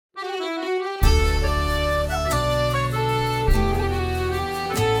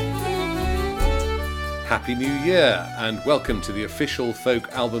Happy New Year and welcome to the official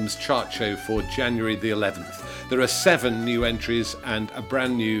Folk Albums chart show for January the 11th. There are 7 new entries and a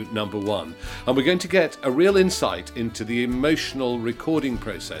brand new number 1. And we're going to get a real insight into the emotional recording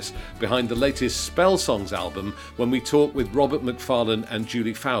process behind the latest Spell Songs album when we talk with Robert McFarlane and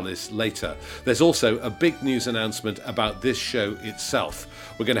Julie Fowlis later. There's also a big news announcement about this show itself.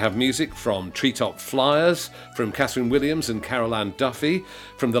 We're going to have music from Treetop Flyers, from Catherine Williams and Carol Ann Duffy,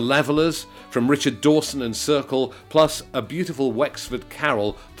 from The Levellers, from Richard Dawson and Circle, plus a beautiful Wexford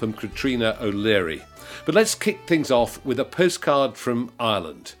carol from Katrina O'Leary. But let's kick things off with a postcard from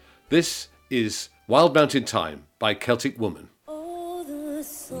Ireland. This is Wild Mountain Thyme by Celtic Woman. Oh, the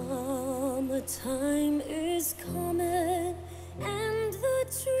summertime is coming and the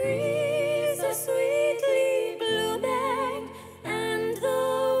trees are sweetly blooming and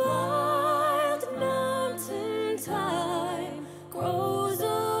the wild mountain thyme grows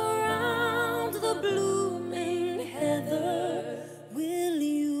around the blooming heather. Will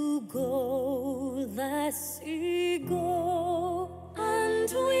you go, lassie, go,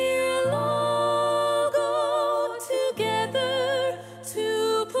 and we'll all go together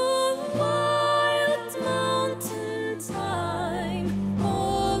to pull wild mountain thyme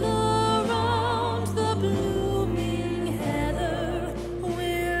all around the blooming heather.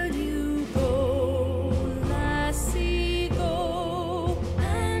 Will you go, lassie, go,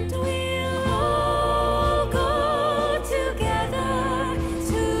 and we'll all go together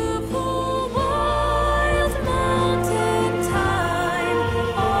to pull wild mountain thyme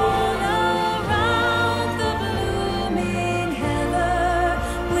all around the blooming heather.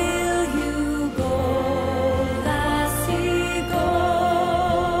 Will you go, lassie, go?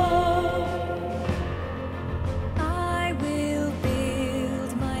 I will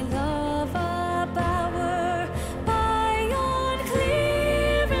build my love a bower by yon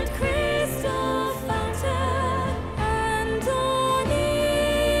clear and crystal fountain, and on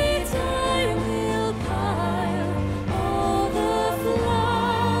it I will pile all the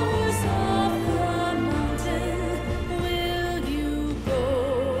flowers of the mountain. Will you go,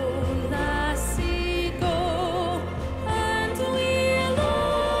 lassie, go, and we'll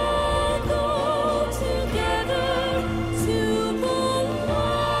all go together to pull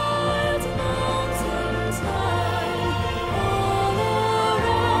wild mountain thyme all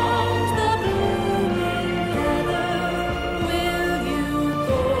around the blooming heather. Will you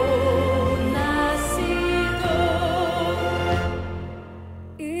go, lassie, go?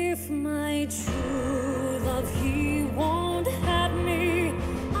 If my true love he won't have me,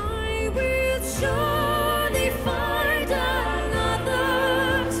 I will surely find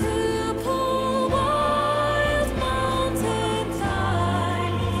another to pull wild mountain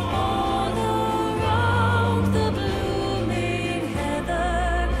thyme all around the blooming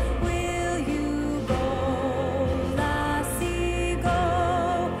heather. Will you go, lassie, go,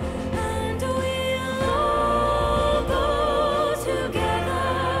 and we'll all go together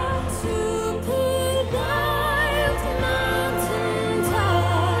to pull wild mountain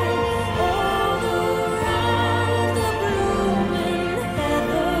thyme all around the blooming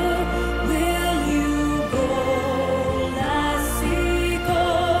heather. Will you go, lassie, go?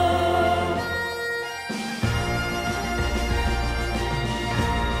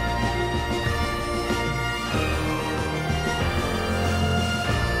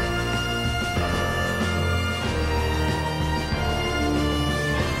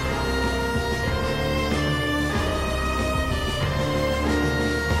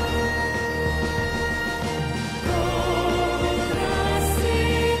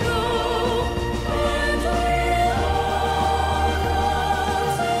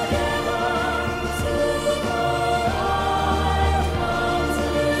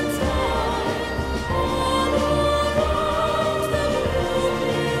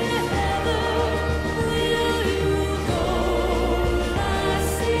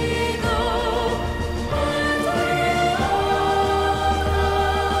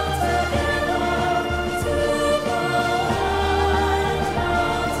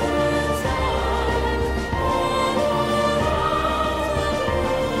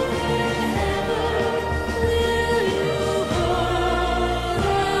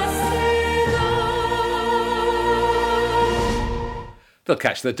 They'll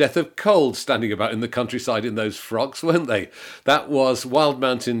catch their death of cold standing about in the countryside in those frocks, won't they? That was Wild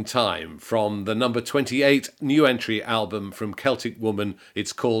Mountain Thyme from the number 28 new entry album from Celtic Woman.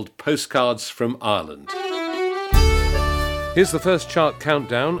 It's called Postcards from Ireland. Here's the first chart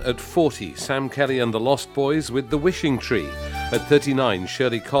countdown. At 40, Sam Kelly and the Lost Boys with The Wishing Tree. At 39,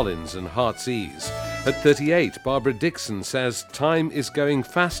 Shirley Collins and Heart's Ease. At 38, Barbara Dixon says Time is Going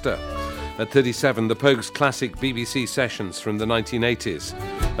Faster. At 37, the Pogues' classic BBC sessions from the 1980s.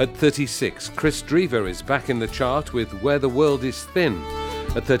 At 36, Chris Drever is back in the chart with Where the World is Thin.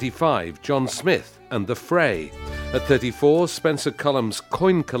 At 35, John Smith and The Fray. At 34, Spencer Cullum's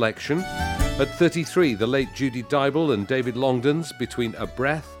Coin Collection. At 33, the late Judy Dybel and David Longdon's Between a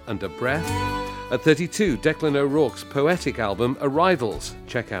Breath and a Breath. At 32, Declan O'Rourke's poetic album Arrivals.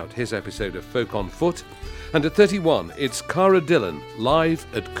 Check out his episode of Folk on Foot. And at 31, it's Cara Dillon, live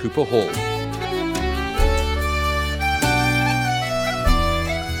at Cooper Hall.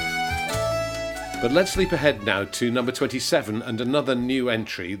 But let's leap ahead now to number 27 and another new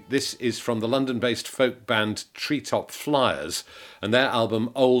entry. This is from the London-based folk band Treetop Flyers and their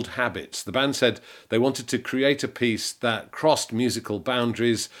album Old Habits. The band said they wanted to create a piece that crossed musical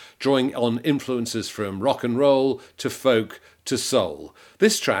boundaries, drawing on influences from rock and roll to folk to soul.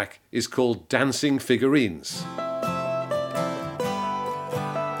 This track is called Dancing Figurines.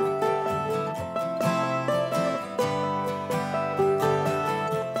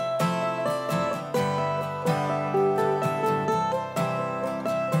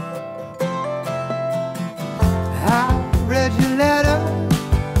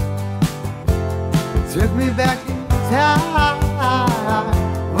 Took me back in time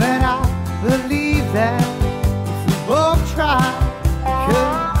when I believed that if we both tried, we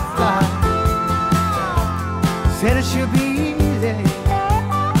could fly. Said it should be easy,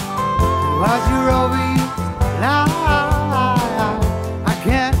 was your overused lie. I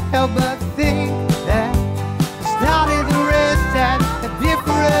can't help but think that I started the rest at a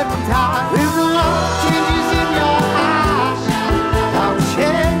different time. There's a lot of changes in your eyes. I was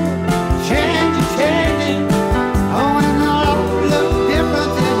changing.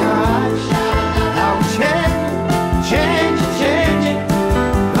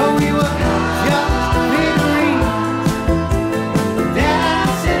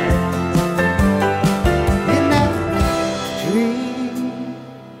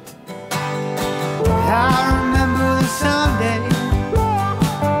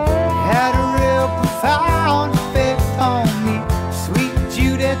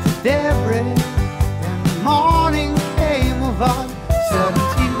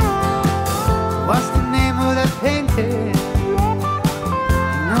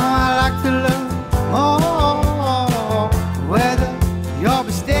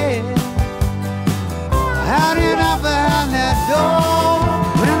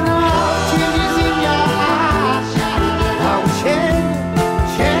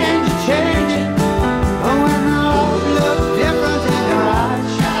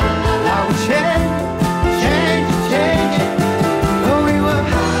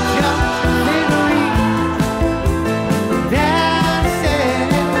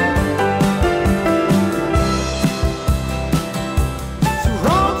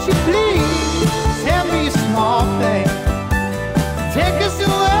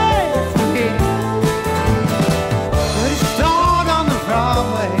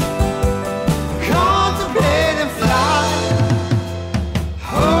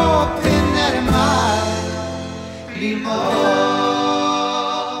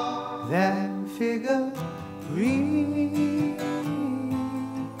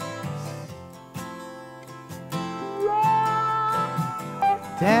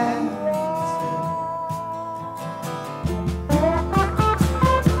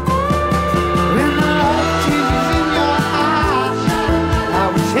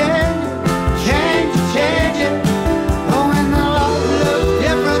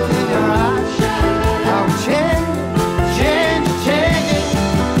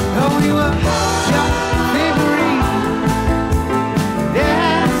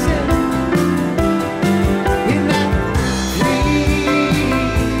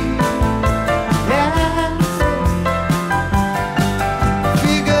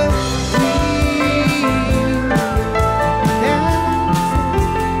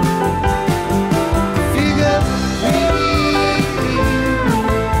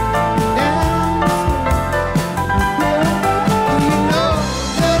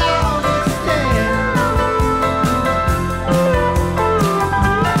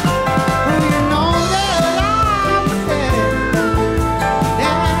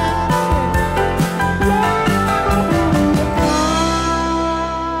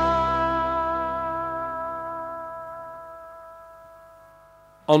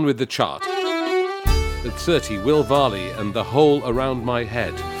 On with the chart. At 30, Will Varley and The Hole Around My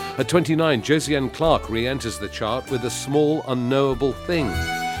Head. At 29, Josiane Clarke re-enters the chart with A Small Unknowable Thing.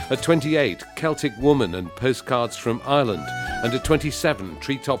 At 28, Celtic Woman and Postcards from Ireland. And at 27,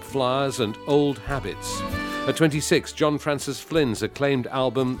 Treetop Flyers and Old Habits. At 26, John Francis Flynn's acclaimed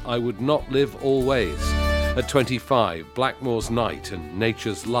album I Would Not Live Always. At 25, Blackmore's Night and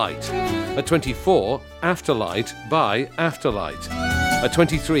Nature's Light. At 24, Afterlight by Afterlight. At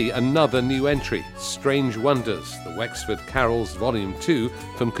 23, another new entry, Strange Wonders, the Wexford Carols Volume 2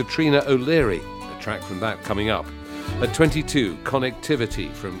 from Katrina O'Leary, a track from that coming up. At 22,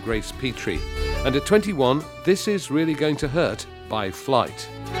 Connectivity from Grace Petrie. And at 21, This Is Really Going to Hurt by Flight.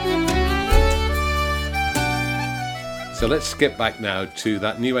 So let's skip back now to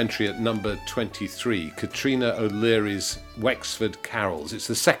that new entry at number 23, Katrina O'Leary's Wexford Carols. It's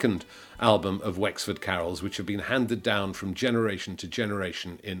the second album of Wexford Carols, which have been handed down from generation to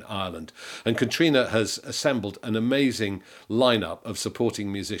generation in Ireland. And Katrina has assembled an amazing lineup of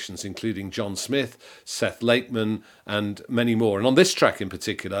supporting musicians, including John Smith, Seth Lakeman, and many more. And on this track in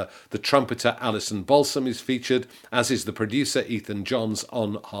particular, the trumpeter Alison Balsam is featured, as is the producer Ethan Johns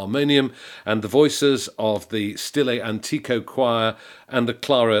on harmonium, and the voices of the Stile Antico Choir and the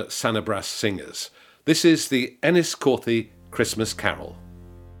Clara Sanabras Singers. This is the Enniscorthy Christmas Carol.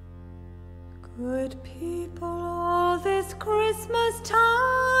 Good people, all this Christmas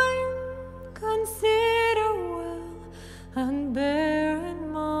time, consider well and bear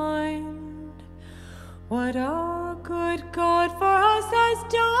in mind what our good God for us has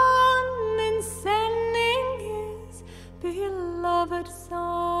done in sending His beloved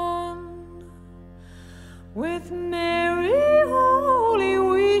Son. With Mary holy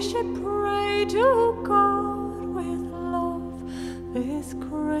we should pray to God with love this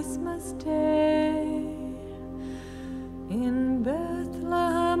Christmas day. In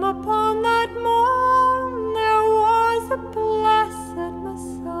Bethlehem upon that morn there was a blessed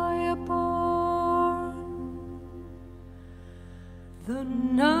Messiah born. The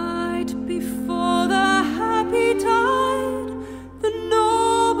night before the happy tide, the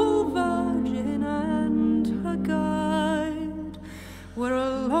noble Virgin and her guide were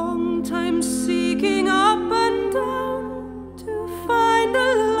a long time seeking up and down to find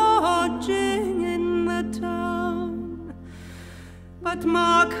a lodging in the town. But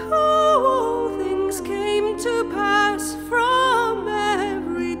mark how all things came to pass, from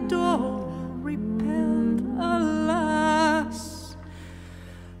every door repelled, alas.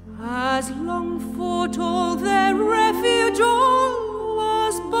 As long foretold, their refuge all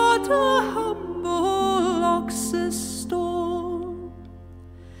was but a humble ox's stall.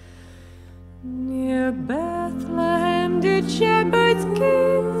 Near Bethlehem did shepherds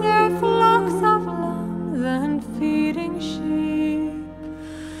keep their flocks of lambs and feeding sheep,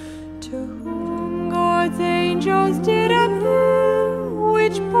 to whom God's angels did appear,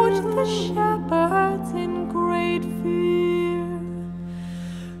 which put the shepherds in great fear.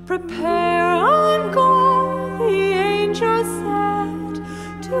 Prepare and go, the angel said,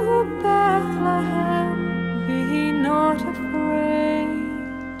 to Bethlehem, be not afraid.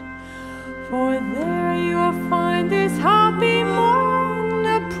 For there you'll find this happy morn,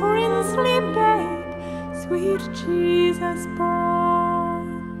 a princely babe, sweet Jesus born.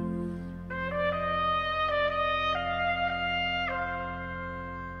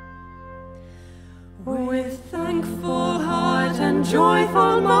 With thankful heart and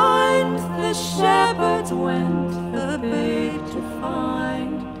joyful mind, the shepherds went the babe to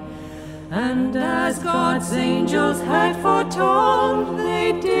find. And as God's angels had foretold,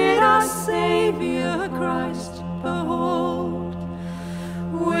 they did our Savior Christ behold.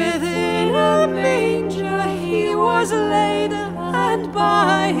 Within a manger He was laid, and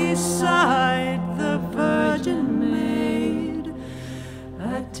by His side the Virgin Maid,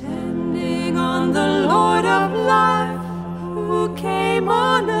 attending on the Lord of life, who came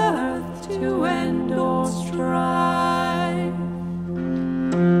on earth to end all strife.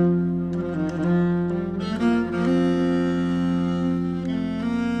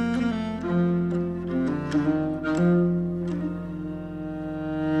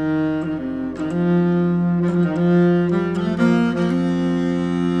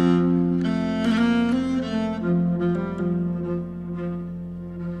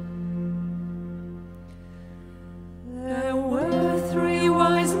 There were three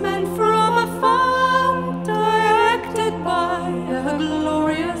wise men from afar, directed by a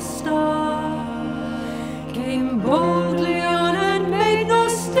glorious star, came boldly on and made no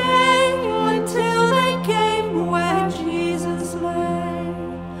stay, until they came where Jesus lay.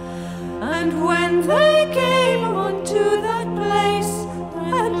 And when they came unto that place,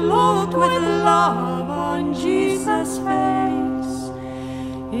 and looked with love on Jesus' face,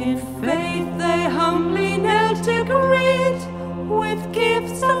 in faith they humbly knelt to greet, with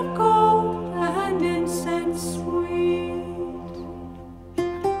gifts of gold and incense sweet.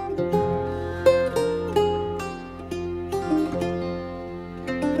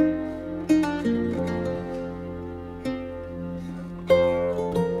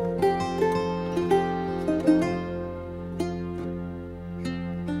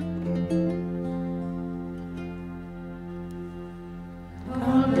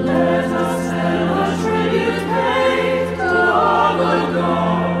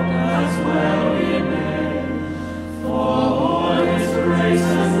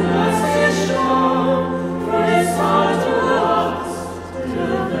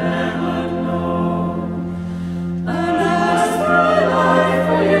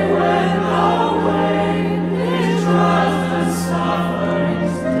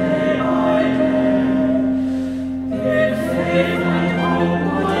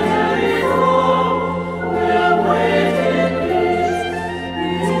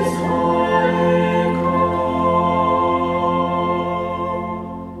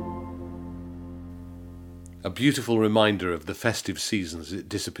 A beautiful reminder of the festive season as it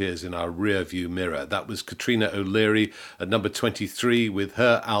disappears in our rear-view mirror. That was Katrina O'Leary at number 23 with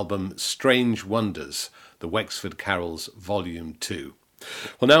her album Strange Wonders, the Wexford Carols Volume 2.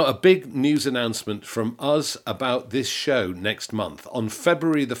 Well, now a big news announcement from us about this show next month. On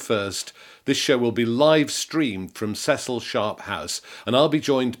February the 1st, this show will be live streamed from Cecil Sharp House, and I'll be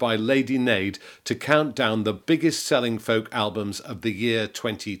joined by Lady Nade to count down the biggest selling folk albums of the year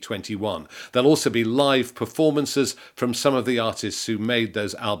 2021. There'll also be live performances from some of the artists who made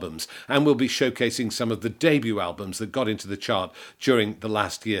those albums, and we'll be showcasing some of the debut albums that got into the chart during the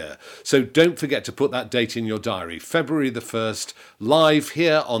last year. So don't forget to put that date in your diary. February the 1st, live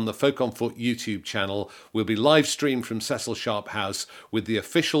here on the Folk on Foot YouTube channel. We'll be live streamed from Cecil Sharp House with the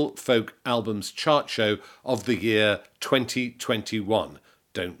official folk albums chart show of the year 2021.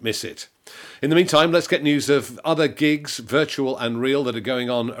 Don't miss it. In the meantime, let's get news of other gigs, virtual and real, that are going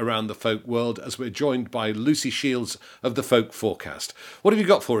on around the folk world as we're joined by Lucy Shields of the Folk Forecast. What have you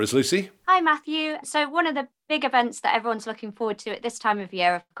got for us, Lucy? Hi, Matthew. So one of the big events that everyone's looking forward to at this time of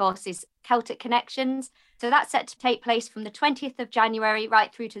year, of course, is Celtic Connections. So that's set to take place from the 20th of January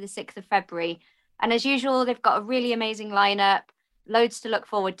right through to the 6th of February. And as usual, they've got a really amazing lineup, loads to look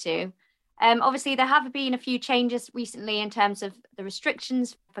forward to. Obviously, there have been a few changes recently in terms of the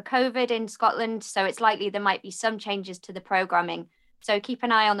restrictions for COVID in Scotland, so it's likely there might be some changes to the programming. So keep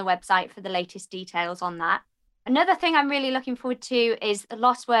an eye on the website for the latest details on that. Another thing I'm really looking forward to is the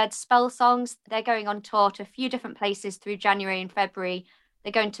Lost Words Spell Songs. They're going on tour to a few different places through January and February.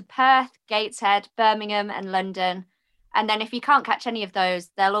 They're going to Perth, Gateshead, Birmingham and London. And then if you can't catch any of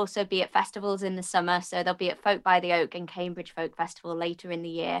those, they'll also be at festivals in the summer. So they'll be at Folk by the Oak and Cambridge Folk Festival later in the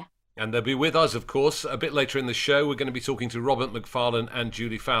year. And they'll be with us, of course, a bit later in the show. We're going to be talking to Robert McFarlane and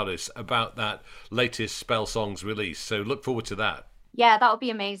Julie Fowlis about that latest Spell Songs release. So look forward to that. Yeah, that'll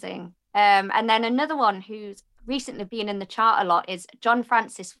be amazing. And then another one who's recently been in the chart a lot is John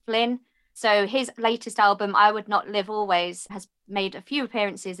Francis Flynn. So his latest album, I Would Not Live Always, has made a few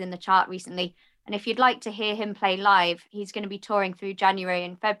appearances in the chart recently. And if you'd like to hear him play live, he's going to be touring through January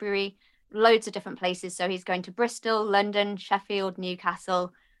and February, loads of different places. So he's going to Bristol, London, Sheffield,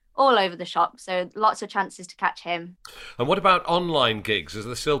 Newcastle, all over the shop. So lots of chances to catch him. And what about online gigs? Is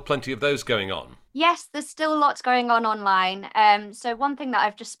there still plenty of those going on? Yes, there's still lots going on online. So one thing that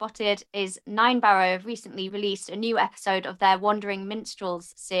I've just spotted is Nine Barrow have recently released a new episode of their Wandering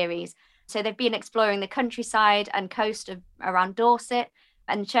Minstrels series. So they've been exploring the countryside and coast around Dorset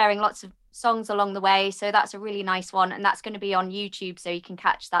and sharing lots of songs along the way. So that's a really nice one. And that's going to be on YouTube, so you can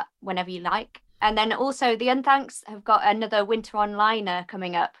catch that whenever you like. And then also the Unthanks have got another winter onliner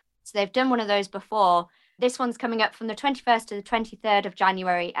coming up. So they've done one of those before. This one's coming up from the 21st to the 23rd of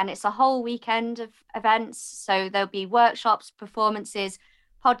January, and it's a whole weekend of events. So there'll be workshops, performances,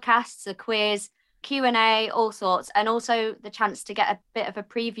 podcasts, a quiz, Q&A, all sorts, and also the chance to get a bit of a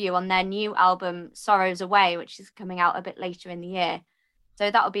preview on their new album, Sorrows Away, which is coming out a bit later in the year.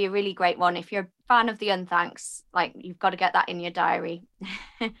 So that'll be a really great one. If you're a fan of the Unthanks, you've got to get that in your diary.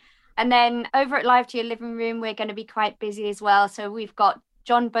 And then over at Live to Your Living Room, we're going to be quite busy as well. So we've got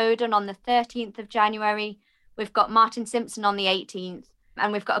John Bowden on the 13th of January. We've got Martin Simpson on the 18th.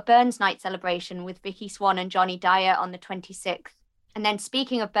 And we've got a Burns Night celebration with Vicky Swan and Johnny Dyer on the 26th. And then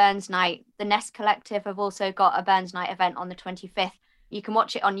speaking of Burns Night, the Nest Collective have also got a Burns Night event on the 25th. You can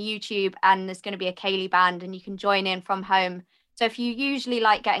watch it on YouTube, and there's going to be a Ceilidh band and you can join in from home. So if you usually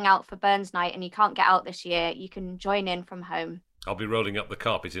like getting out for Burns Night and you can't get out this year, you can join in from home. I'll be rolling up the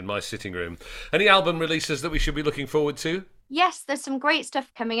carpet in my sitting room. Any album releases that we should be looking forward to? Yes, there's some great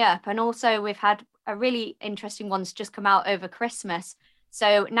stuff coming up. And also we've had a really interesting ones just come out over Christmas.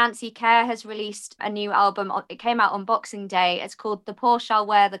 So Nancy Kerr has released a new album. It came out on Boxing Day. It's called The Poor Shall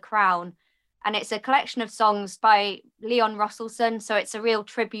Wear the Crown. And it's a collection of songs by Leon Russellson. So it's a real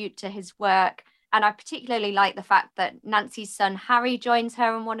tribute to his work. And I particularly like the fact that Nancy's son Harry joins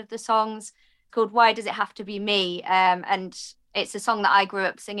her on one of the songs called Why Does It Have to Be Me? And it's a song that I grew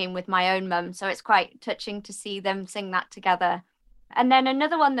up singing with my own mum. So it's quite touching to see them sing that together. And then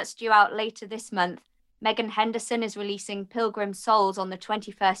another one that's due out later this month, Megan Henderson is releasing Pilgrim Souls on the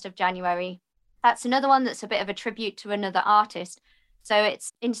 21st of January. That's another one that's a bit of a tribute to another artist. So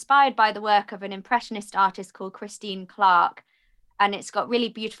it's inspired by the work of an impressionist artist called Christine Clark. And it's got really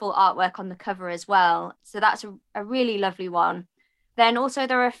beautiful artwork on the cover as well. So that's a really lovely one. Then also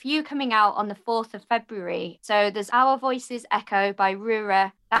there are a few coming out on the 4th of February. So there's Our Voices Echo by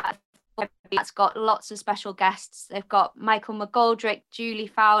Rura. That's got lots of special guests. They've got Michael McGoldrick, Julie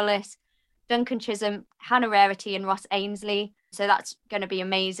Fowlis, Duncan Chisholm, Hannah Rarity and Ross Ainsley. So that's going to be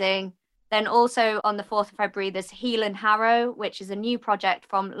amazing. Then also on the 4th of February, there's Heel and Harrow, which is a new project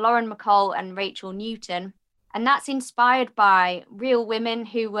from Lauren McCall and Rachel Newton. And that's inspired by real women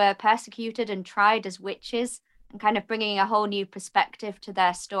who were persecuted and tried as witches, and kind of bringing a whole new perspective to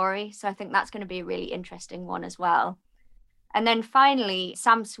their story. So I think that's going to be a really interesting one as well. And then finally,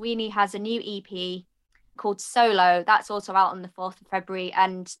 Sam Sweeney has a new EP called Solo. That's also out on the 4th of February.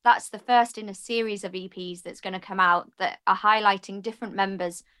 And that's the first in a series of EPs that's going to come out that are highlighting different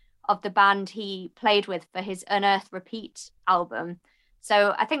members of the band he played with for his Unearth Repeat album.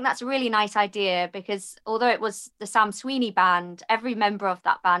 So I think that's a really nice idea, because although it was the Sam Sweeney band, every member of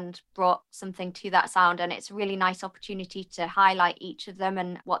that band brought something to that sound, and it's a really nice opportunity to highlight each of them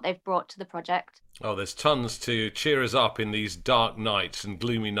and what they've brought to the project. Oh, there's tons to cheer us up in these dark nights and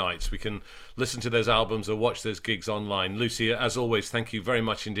gloomy nights. We can listen to those albums or watch those gigs online. Lucy, as always, thank you very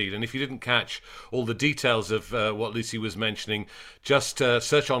much indeed. And if you didn't catch all the details of what Lucy was mentioning, just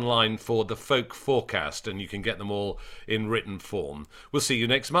search online for the Folk Forecast and you can get them all in written form. We'll see you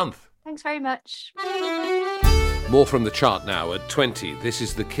next month. Thanks very much. More from the chart now. At 20, this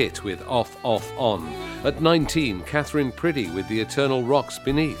is The Kit with Off, Off, On. At 19, Catherine Priddy with The Eternal Rocks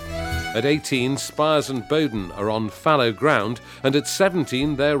Beneath. At 18, Spires and Bowden are on fallow ground, and at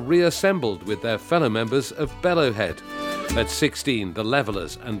 17, they're reassembled with their fellow members of Bellowhead. At 16, The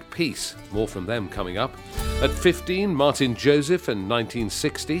Levellers and Peace, more from them coming up. At 15, Martin Joseph and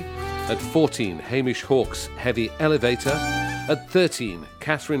 1960. At 14, Hamish Hawke's Heavy Elevator. At 13,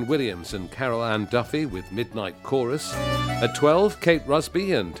 Catherine Williams and Carol Ann Duffy with Midnight Chorus. At 12, Kate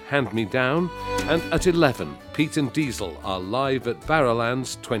Rusby and Hand Me Down. And at 11, Pete and Diesel are live at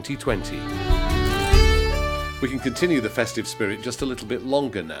Barrowlands 2020. We can continue the festive spirit just a little bit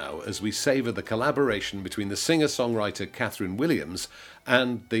longer now as we savour the collaboration between the singer-songwriter Catherine Williams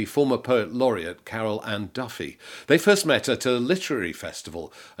and the former poet laureate Carol Ann Duffy. They first met at a literary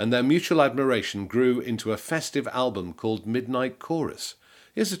festival, and their mutual admiration grew into a festive album called Midnight Chorus.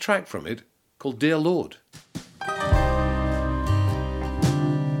 Here's a track from it called Dear Lord.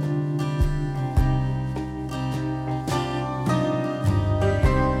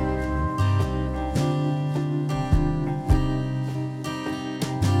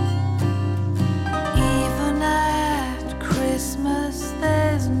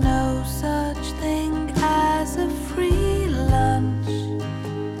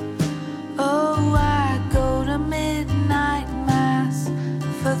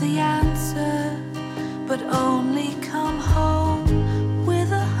 But only come home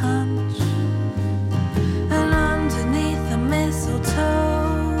with a hunch. And underneath the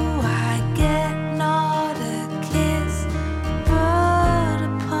mistletoe I get not a kiss but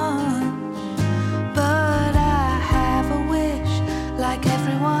a punch. But I have a wish like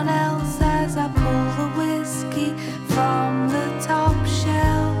everyone else as I pull the whiskey from the top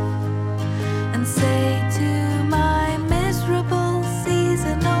shelf and say to my miserable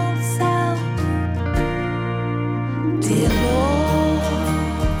seasonal self, dear Lord,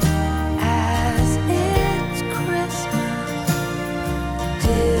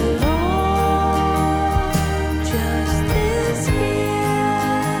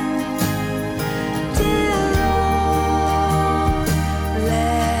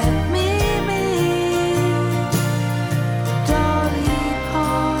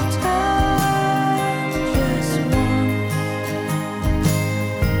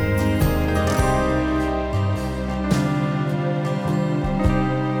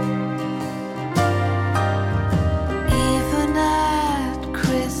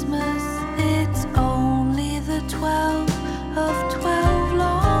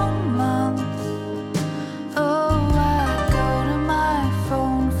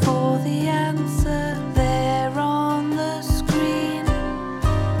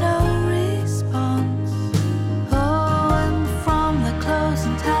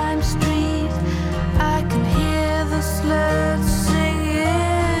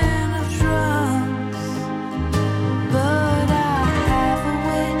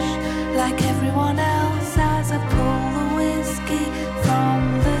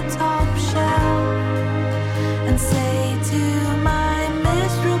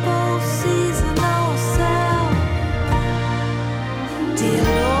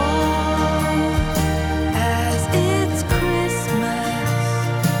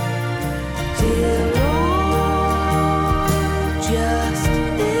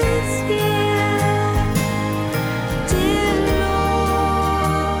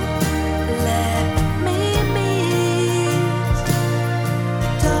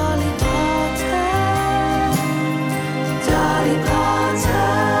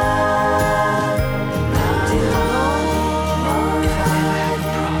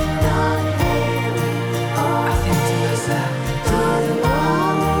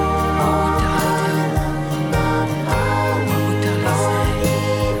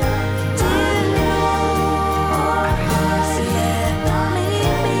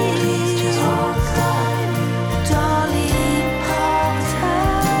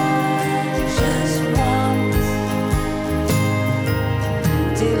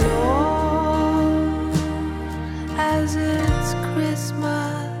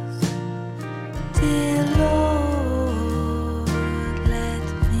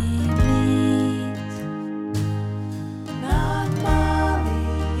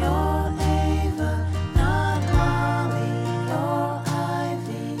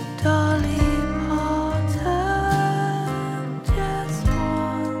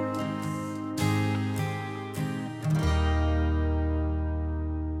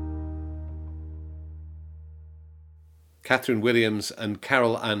 Catherine Williams and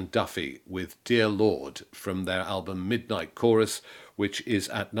Carol Ann Duffy with Dear Lord from their album Midnight Chorus, which is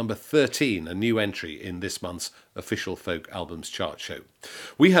at number 13, a new entry in this month's official Folk Albums chart show.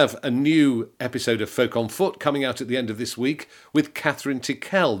 We have a new episode of Folk on Foot coming out at the end of this week with Catherine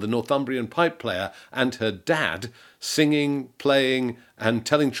Tickell, the Northumbrian pipe player, and her dad singing, playing and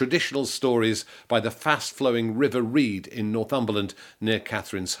telling traditional stories by the fast-flowing River Reed in Northumberland near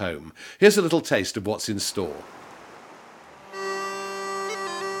Catherine's home. Here's a little taste of what's in store.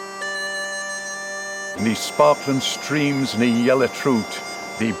 These sparkling streams and the yellow trout,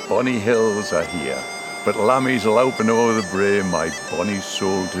 the bonny hills are here. But lammies loping over the brae, my bonny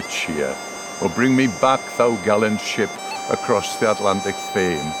soul to cheer. Oh, bring me back, thou gallant ship, across the Atlantic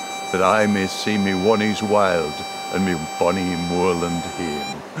fame, that I may see me Wonnies wild and me bonny moorland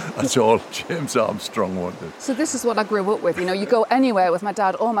hame. That's all James Armstrong wanted. So this is what I grew up with. You know, you go anywhere with my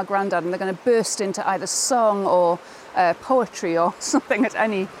dad or my granddad and they're going to burst into either song or poetry or something at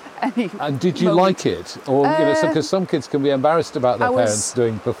any And did you moment. like it? Or, because some kids can be embarrassed about their parents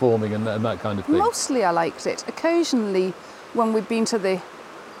doing performing and that kind of thing. Mostly I liked it. Occasionally, when we've been to the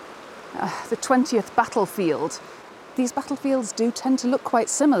 20th battlefield, these battlefields do tend to look quite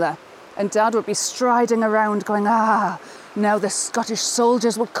similar. And Dad would be striding around going, now the Scottish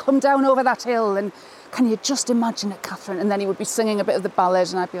soldiers will come down over that hill. And can you just imagine it, Catherine? And then he would be singing a bit of the ballad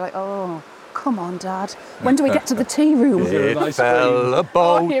and I'd be like, oh, come on, Dad. When do we get to the tea room? It fell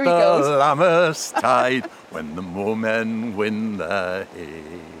about here he the goes. Lammas tide when the moormen win the hay.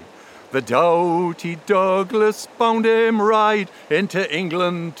 The doughty Douglas bound him right into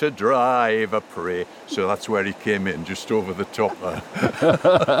England to drive a prey. So that's where he came in, just over the top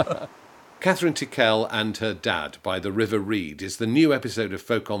there. Catherine Tickell and Her Dad by the River Reed is the new episode of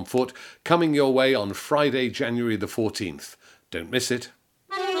Folk on Foot, coming your way on Friday, January the 14th. Don't miss it.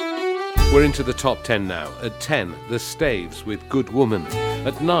 We're into the top 10 now. At 10, The Staves with Good Woman.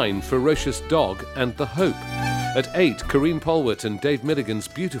 At 9, Ferocious Dog and The Hope. At 8, Corinne Polwart and Dave Milligan's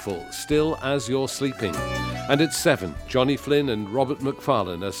Beautiful, Still As You're Sleeping. And at 7, Johnny Flynn and Robert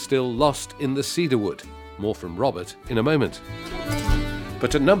McFarlane are still Lost in the Cedarwood. More from Robert in a moment.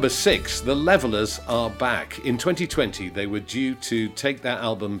 But at number 6, The Levellers are back. In 2020, they were due to take their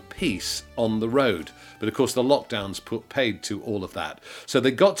album Peace on the road. But of course, the lockdowns put paid to all of that. So they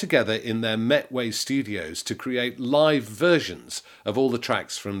got together in their Metway studios to create live versions of all the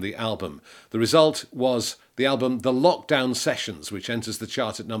tracks from the album. The result was the album The Lockdown Sessions, which enters the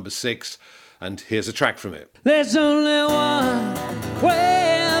chart at number 6. And here's a track from it. There's only one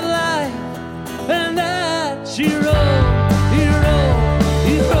way of life, and that's you roll, you roll,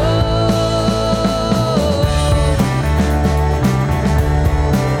 you roll.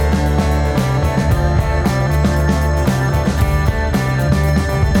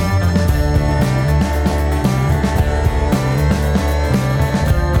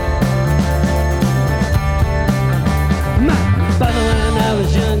 My father, when I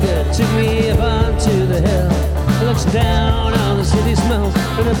was younger, took me up onto the hill. Looks down on the city smells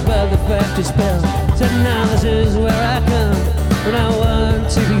and above the factory spells. Said now this is where I come when I want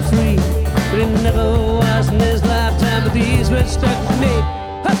to be free. But it never was in this lifetime, but these words stuck with me.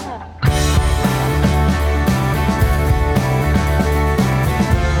 Ha!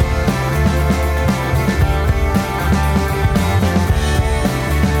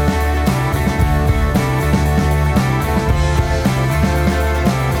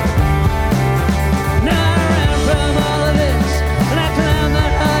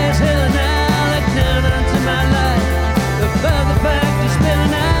 Above the fact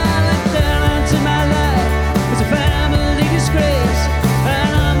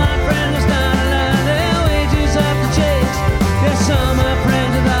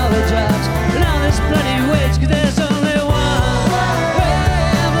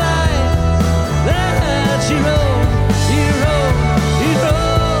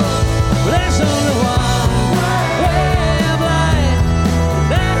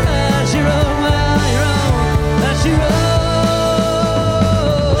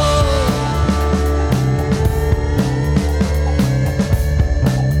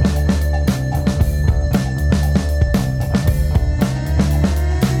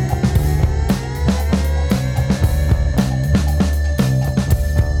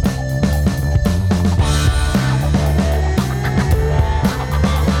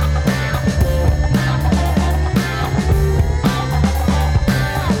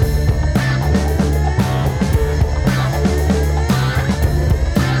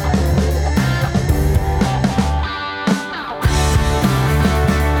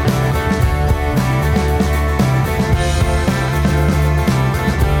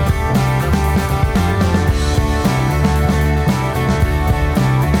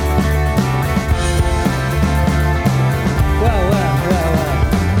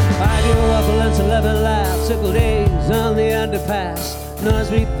popsicle days on the underpass.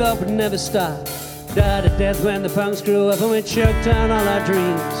 Noise we thought would never stop. Died of death when the punks grew up and we choked down all our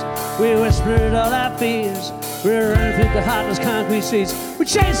dreams. We whispered all our fears. We were running through the heartless concrete streets. We're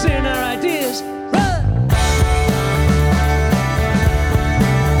chasing our ideas.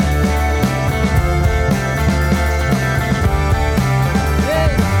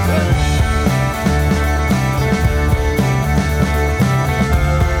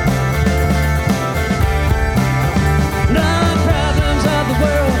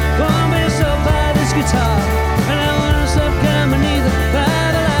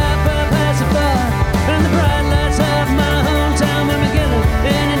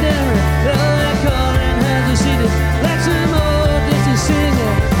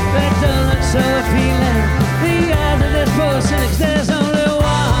 So appealing, the eyes of this poor cynics, there's only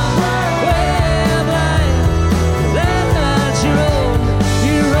one way of life. That's your own,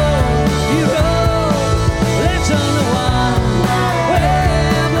 you roll. That's only one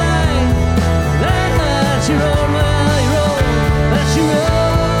way of life. That's your own, well, you roll. That's your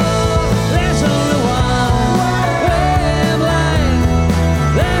own. That's only one way of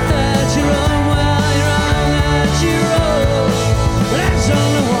life. That's your own, well, you're wrong. That's your own. That's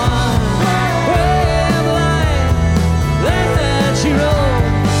only one.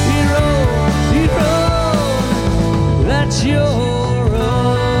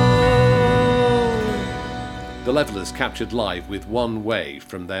 The Levellers captured live with One Way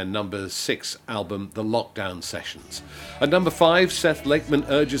from their number 6 album, The Lockdown Sessions. At number 5, Seth Lakeman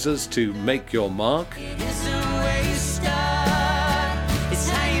urges us to make your mark.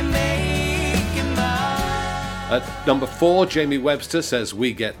 At number 4, Jamie Webster says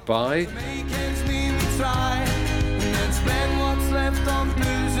We Get By.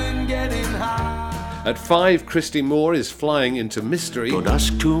 At 5, Christy Moore is flying into mystery. Don't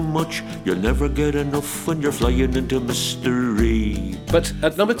ask too much, you'll never get enough when you're flying into mystery. But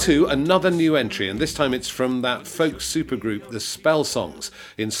at number 2, another new entry, and this time it's from that folk supergroup, the Spell Songs,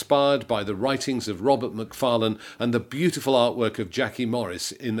 inspired by the writings of Robert Macfarlane and the beautiful artwork of Jackie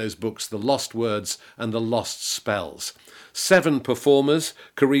Morris in those books, The Lost Words and The Lost Spells. 7 performers,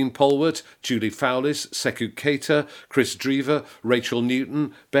 Corrine Polwart, Julie Fowlis, Sekou Keita, Chris Drever, Rachel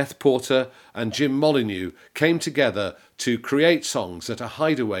Newton, Beth Porter and Jim Molyneux came together to create songs at a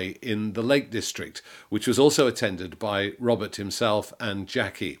hideaway in the Lake District, which was also attended by Robert himself and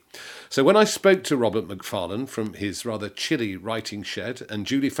Jackie. So when I spoke to Robert Macfarlane from his rather chilly writing shed and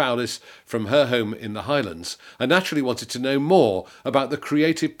Julie Fowlis from her home in the Highlands, I naturally wanted to know more about the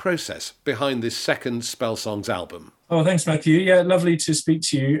creative process behind this second Spell Songs album. Oh, thanks, Matthew. Yeah, lovely to speak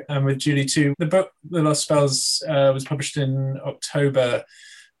to you and with Julie too. The book, The Lost Spells, was published in October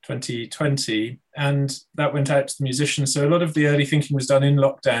 2020, and that went out to the musicians. So a lot of the early thinking was done in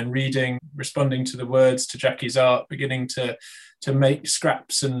lockdown, reading, responding to the words, to Jackie's art, beginning to make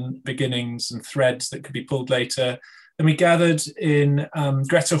scraps and beginnings and threads that could be pulled later. Then we gathered in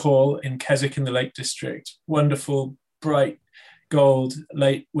Greta Hall in Keswick in the Lake District. Wonderful, bright, gold,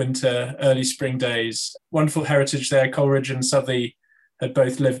 late winter, early spring days. Wonderful heritage there. Coleridge and Southey had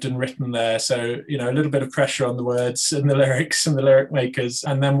both lived and written there. So, you know, a little bit of pressure on the words and the lyrics and the lyric makers.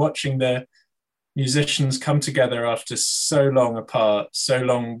 And then watching the musicians come together after so long apart, so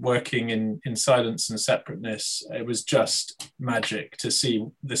long working in silence and separateness. It was just magic to see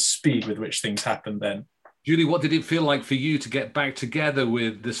the speed with which things happened then. Julie, what did it feel like for you to get back together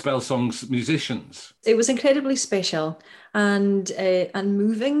with the Spell Songs musicians? It was incredibly special and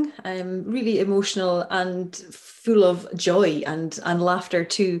moving, really emotional and full of joy and laughter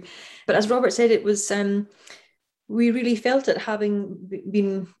too. But as Robert said, it was we really felt it, having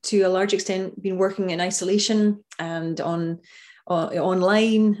been to a large extent been working in isolation and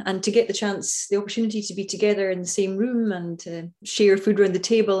online, and to get the opportunity to be together in the same room and to share food around the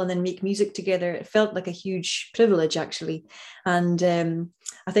table and then make music together. It felt like a huge privilege, actually. And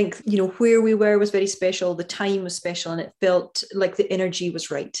I think, you know, where we were was very special. The time was special, and it felt like the energy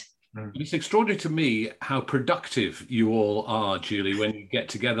was right. It's extraordinary to me how productive you all are, Julie, when you get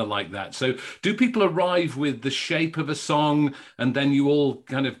together like that. So do people arrive with the shape of a song and then you all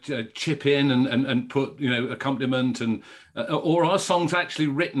kind of chip in and put, you know, accompaniment, and or are songs actually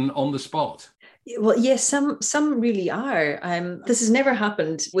written on the spot? Well, yes, some really are. This has never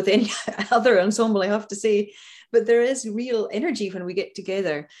happened with any other ensemble, I have to say, but there is real energy when we get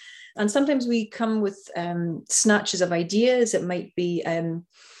together. And sometimes we come with snatches of ideas. It might be...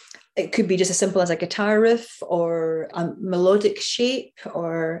 it could be just as simple as a guitar riff or a melodic shape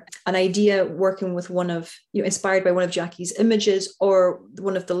or an idea working with inspired by one of Jackie's images or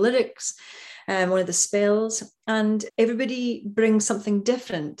one of the lyrics, one of the spells. And everybody brings something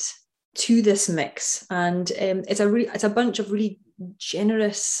different to this mix. And it's a bunch of really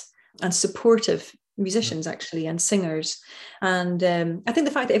generous and supportive musicians, actually, and singers. And I think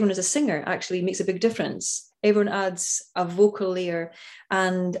the fact that everyone is a singer actually makes a big difference. Everyone adds a vocal layer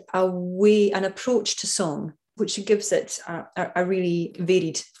and an approach to song, which gives it a really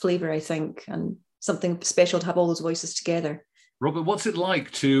varied flavour, I think, and something special to have all those voices together. Robert, what's it like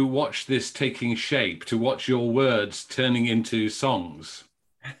to watch this taking shape, to watch your words turning into songs?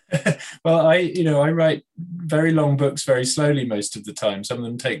 Well, I write very long books very slowly most of the time. Some of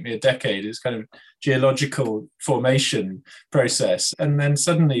them take me a decade. It's kind of geological formation process. And then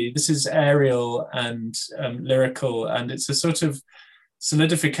suddenly this is aerial and lyrical, and it's a sort of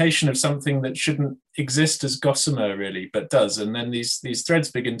solidification of something that shouldn't exist as gossamer really, but does. And then these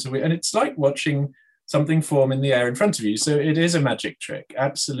threads begin to, and it's like watching something form in the air in front of you. So it is a magic trick,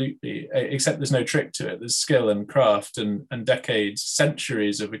 absolutely, except there's no trick to it. There's skill and craft and decades,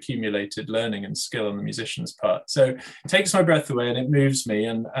 centuries of accumulated learning and skill on the musician's part. So it takes my breath away and it moves me.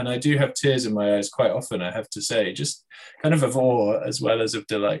 And I do have tears in my eyes quite often, I have to say, just kind of awe as well as of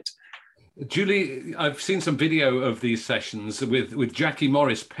delight. Julie, I've seen some video of these sessions with Jackie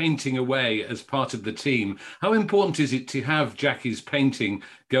Morris painting away as part of the team. How important is it to have Jackie's painting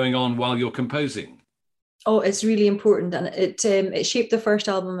going on while you're composing? Oh, it's really important, and it shaped the first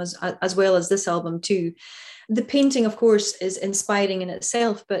album as well as this album too. The painting, of course, is inspiring in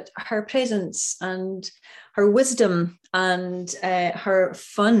itself, but her presence and her wisdom and her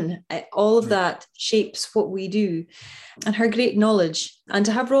fun, all of that shapes what we do, and her great knowledge. And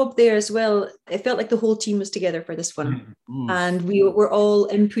to have Rob there as well, it felt like the whole team was together for this one. And we were all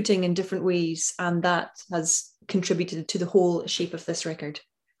inputting in different ways, and that has contributed to the whole shape of this record.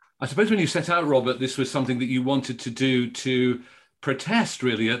 I suppose when you set out, Robert, this was something that you wanted to do to protest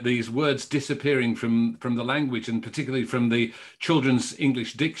really at these words disappearing from the language, and particularly from the Children's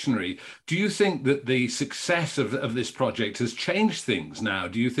English Dictionary. Do you think that the success of this project has changed things now?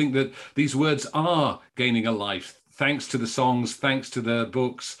 Do you think that these words are gaining a life thanks to the songs, thanks to the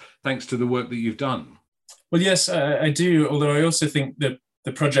books, thanks to the work that you've done? Well, yes, I do, although I also think that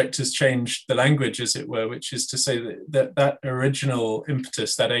the project has changed the language, as it were, which is to say that original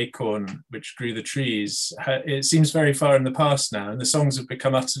impetus, that acorn which grew the trees, it seems very far in the past now, and the songs have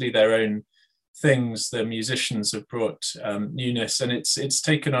become utterly their own things. The musicians have brought newness, and it's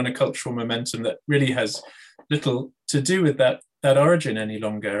taken on a cultural momentum that really has little to do with that origin any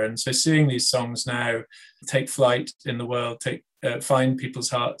longer. And so seeing these songs now take flight in the world, find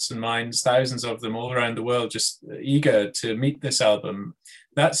people's hearts and minds, thousands of them all around the world just eager to meet this album,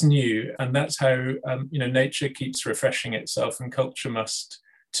 that's new. And that's how nature keeps refreshing itself, and culture must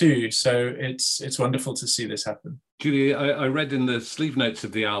too. So it's wonderful to see this happen. Julie, I read in the sleeve notes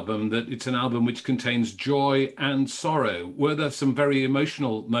of the album that it's an album which contains joy and sorrow. Were there some very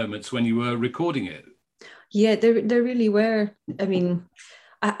emotional moments when you were recording it? Yeah, there really were. I mean,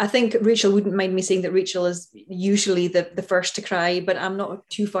 I think Rachel wouldn't mind me saying that Rachel is usually the first to cry, but I'm not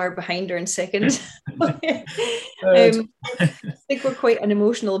too far behind her in second. I think we're quite an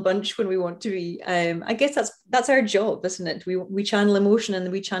emotional bunch when we want to be. I guess that's our job, isn't it? We channel emotion,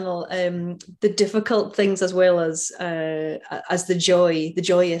 and we channel the difficult things as well as the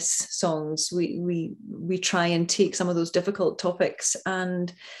joyous songs. We try and take some of those difficult topics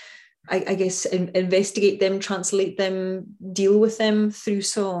and I guess investigate them, translate them, deal with them through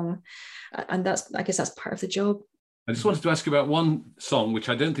song, and that's part of the job. I just wanted to ask you about one song which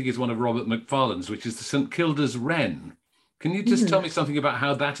I don't think is one of Robert Macfarlane's, which is the St Kilda's Wren. Can you just tell me something about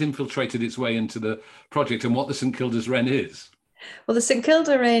how that infiltrated its way into the project and what the St Kilda's Wren is? Well, the St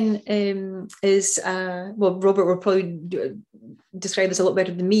Kilda Wren is, Robert will probably describe this a lot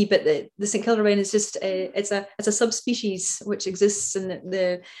better than me, but the St Kilda Wren is just, it's a subspecies which exists in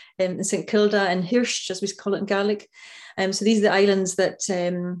the St Kilda and Hirsch, as we call it in Gaelic. So these are the islands that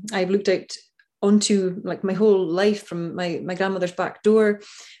I've looked out onto like my whole life from my grandmother's back door.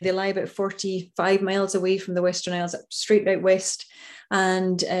 They lie about 45 miles away from the Western Isles, straight out west.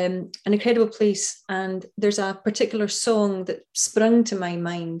 And an incredible place. And there's a particular song that sprung to my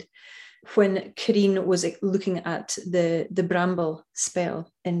mind when Corinne was looking at the bramble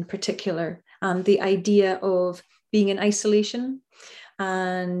spell in particular, and the idea of being in isolation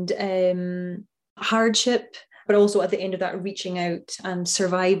and hardship, but also at the end of that reaching out and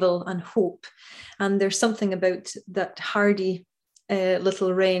survival and hope. And there's something about that hardy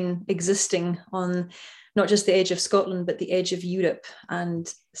little wren existing on not just the edge of Scotland, but the edge of Europe,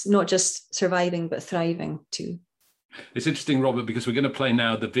 and not just surviving, but thriving too. It's interesting, Robert, because we're going to play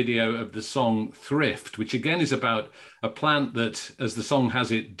now the video of the song Thrift, which again is about a plant that, as the song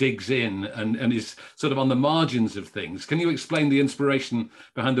has it, digs in and is sort of on the margins of things. Can you explain the inspiration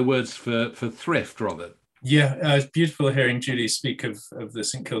behind the words for thrift, Robert? Yeah, it's beautiful hearing Julie speak of the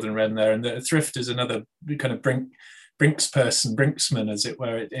St Kilda Wren there. And the thrift is another kind of brinksman, as it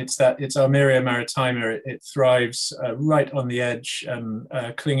were. It's our Miria maritima. It thrives right on the edge,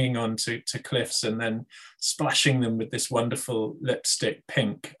 clinging on to cliffs and then splashing them with this wonderful lipstick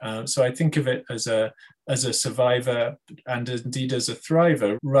pink. So I think of it as a survivor and indeed as a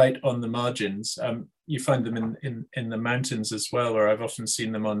thriver right on the margins. You find them in the mountains as well, where I've often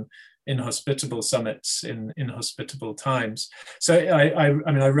seen them on inhospitable summits in inhospitable times. So I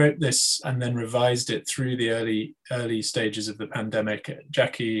mean, I wrote this and then revised it through the early stages of the pandemic.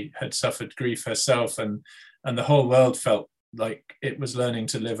 Jackie had suffered grief herself, and the whole world felt like it was learning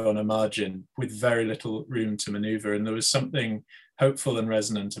to live on a margin with very little room to maneuver. And there was something hopeful and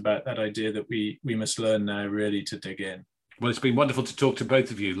resonant about that idea that we must learn now really to dig in. Well, it's been wonderful to talk to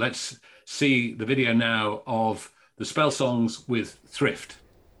both of you. Let's see the video now of the Spell Songs with Thrift.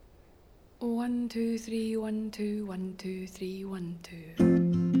 1, 2, 3, 1, 2, 1, 2, 3, 1, 2.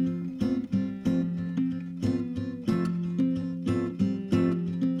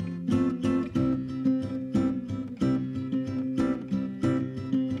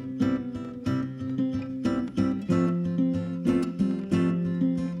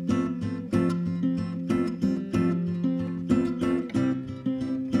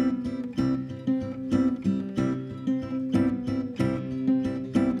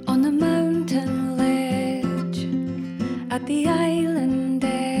 At the island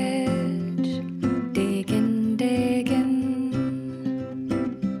edge, digging, digging,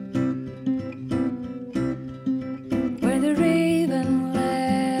 where the raven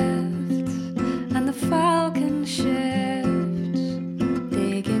left and the falcon shift,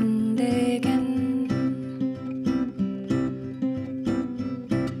 digging, digging.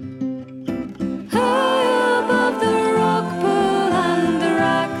 High above the rock pool and the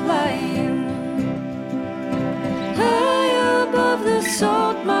rock line, the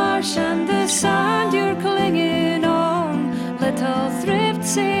salt marsh and the sand you're clinging on. Little thrift,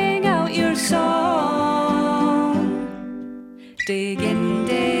 sing out your song. Digging,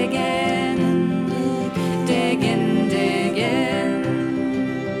 digging, digging, digging,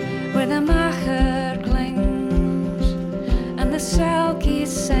 where the macher clings and the selkie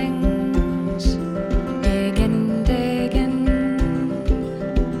sings. Digging, digging,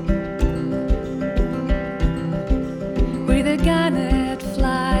 where the gannet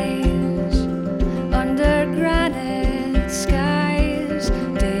flies under granite skies.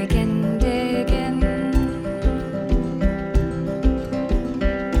 Digging, digging,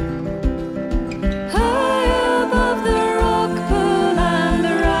 high above the rock pool and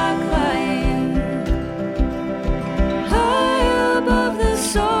the rock line, high above the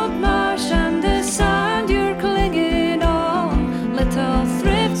salt marsh and the sand you're clinging on. Little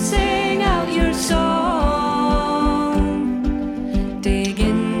thrift, sing out your song.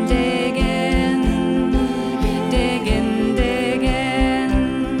 Digging, digging, digging, digging,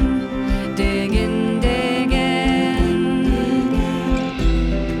 digging, digging.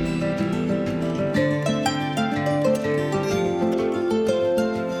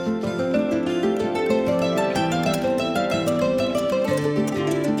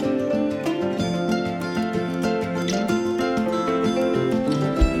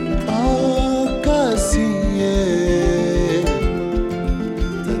 Akasiye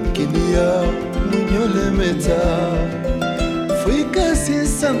Tankinia Munyole Meta Fuika si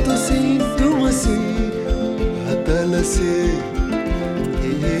santo si dumasi Atalasi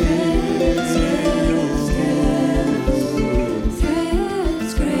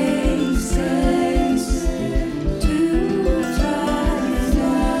Thrift's graces to thrive,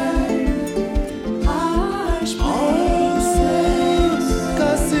 harsh places.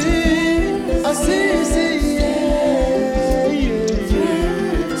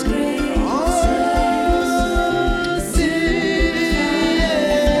 Thrift's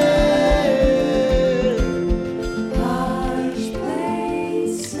harsh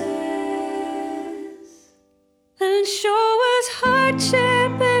places. And show us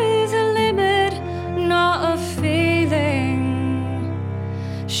hardship is a limit, not a feeling.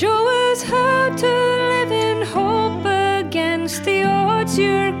 Show us how to live in hope against the odds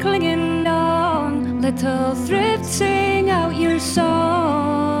you're clinging on. Little thrift, sing out your song.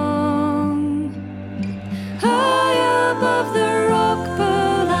 High above the rock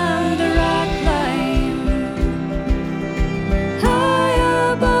pool and the rock line,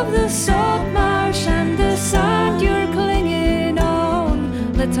 high above the salt marsh and the sand you're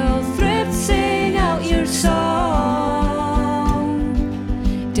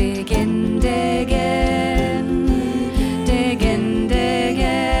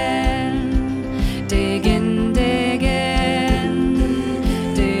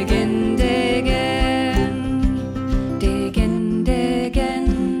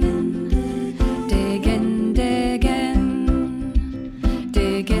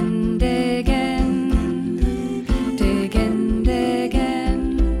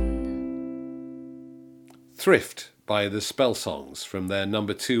Thrift by the Spell Songs from their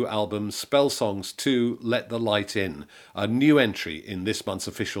number 2 album Spell Songs 2 Let the Light In, a new entry in this month's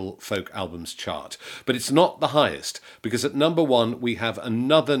official folk albums chart. But it's not the highest, because at number 1 we have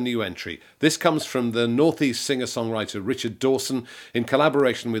another new entry. This comes from the Northeast singer-songwriter Richard Dawson in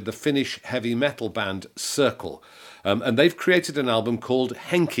collaboration with the Finnish heavy metal band Circle. And they've created an album called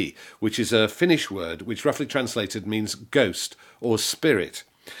Henki, which is a Finnish word which roughly translated means ghost or spirit.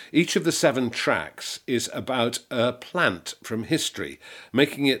 Each of the 7 tracks is about a plant from history,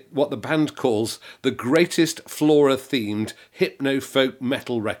 making it what the band calls the greatest flora-themed hypno-folk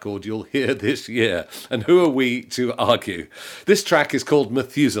metal record you'll hear this year. And who are we to argue? This track is called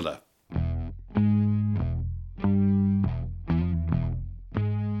Methuselah.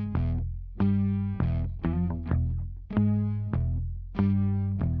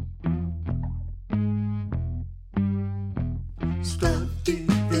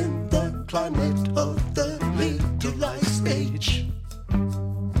 Climate of the Little Ice Age,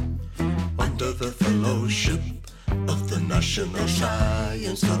 under the fellowship of the National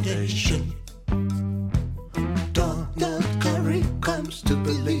Science Foundation, Donald Curry comes to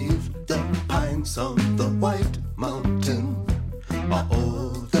believe the pines on the White Mountain are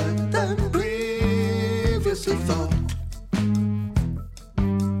older than previously thought.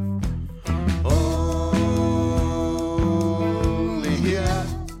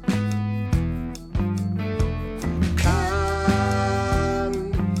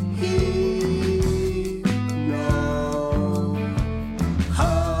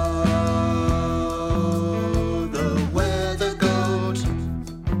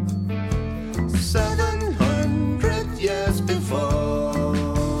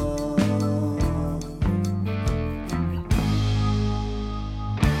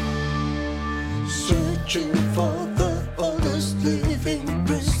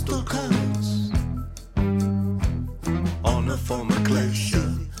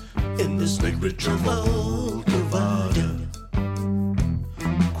 Ridge of old Nevada,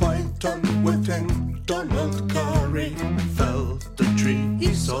 quite unwitting, Donald Curry felled the tree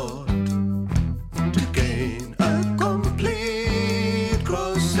he sought to gain a complete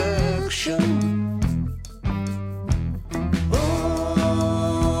cross-section.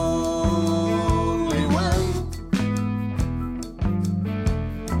 Only when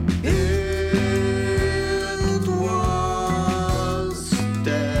it was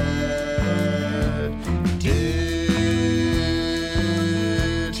dead did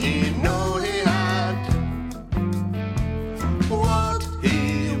he know he had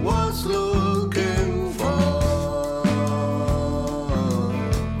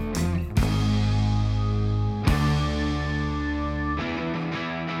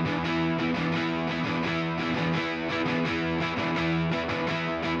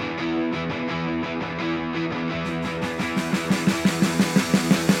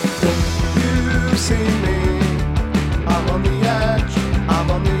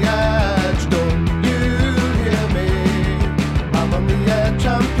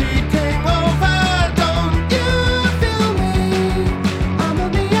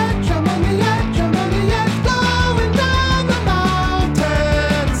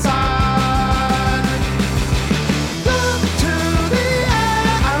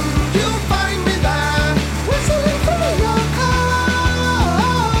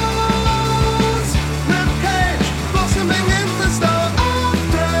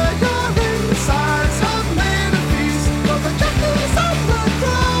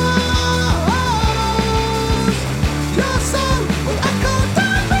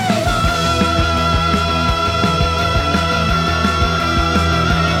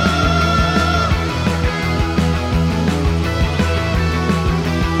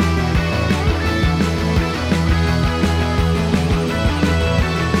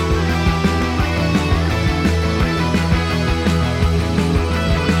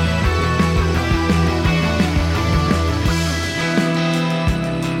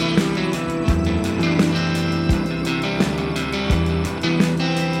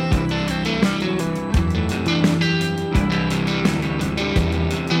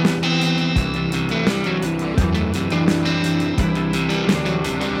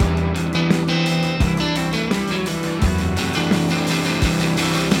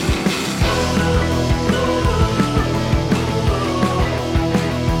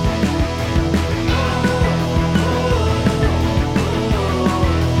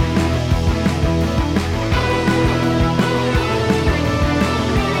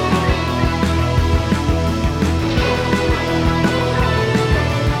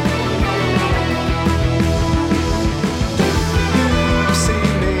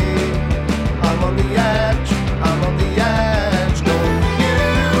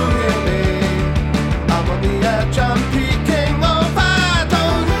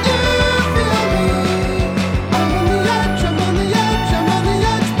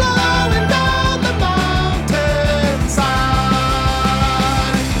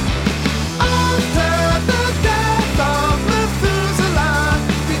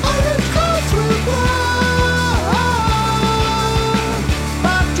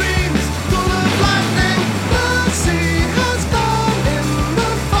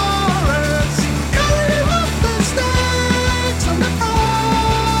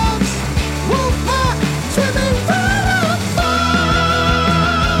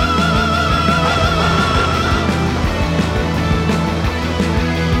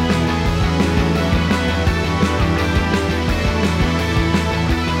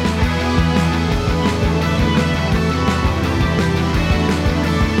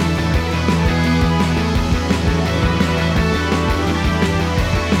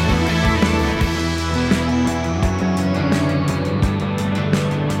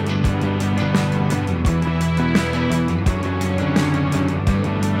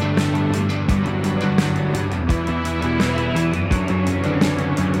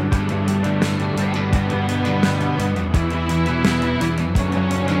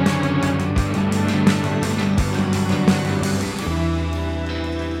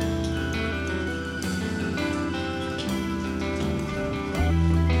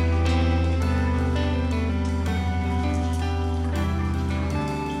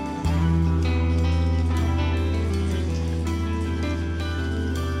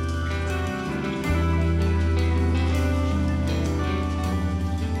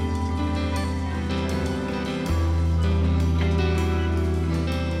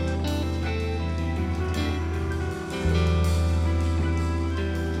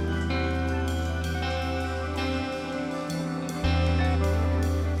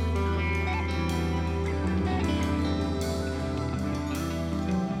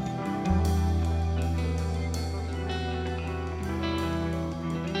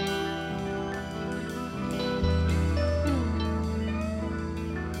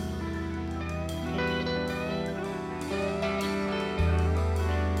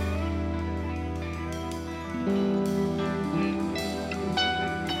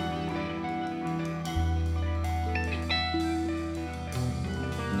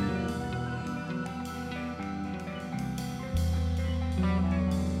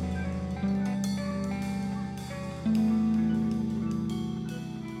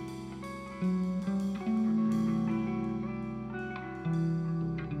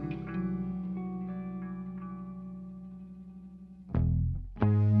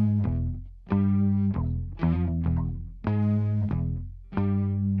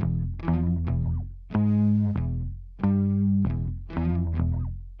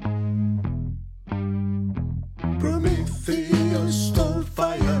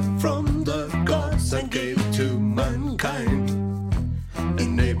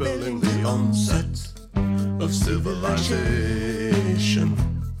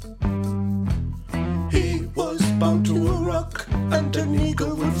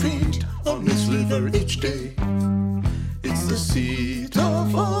will feed on its liver each day. It's the seat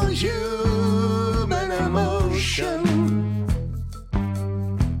of all human emotion.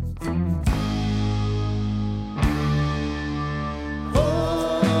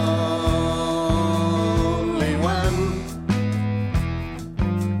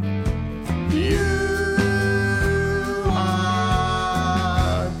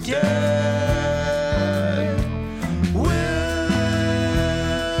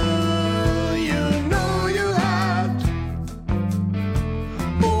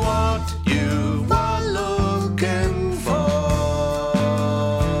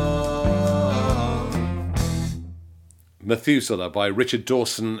 Methuselah by Richard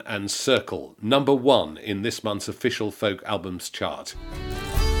Dawson and Circle, number 1 in this month's official folk albums chart.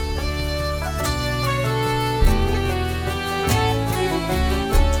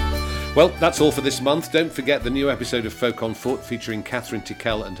 Well, that's all for this month. Don't forget the new episode of Folk on Foot featuring Catherine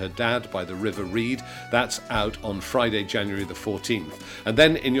Tickell and her dad by the River Reed. That's out on Friday, January the 14th. And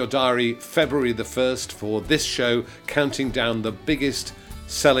then in your diary, February the 1st for this show, counting down the biggest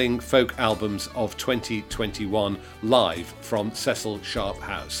selling folk albums of 2021 live from Cecil Sharp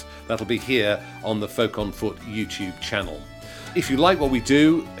House. That'll be here on the Folk on Foot YouTube channel. If you like what we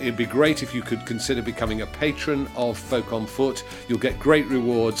do, it'd be great if you could consider becoming a patron of Folk on Foot. You'll get great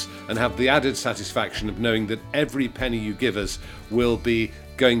rewards and have the added satisfaction of knowing that every penny you give us will be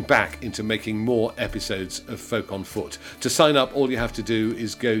going back into making more episodes of Folk on Foot. To sign up, all you have to do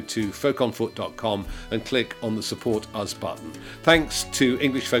is go to folkonfoot.com and click on the Support Us button. Thanks to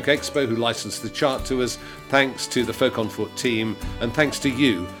English Folk Expo, who licensed the chart to us. Thanks to the Folk on Foot team, and thanks to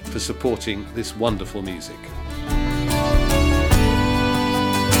you for supporting this wonderful music.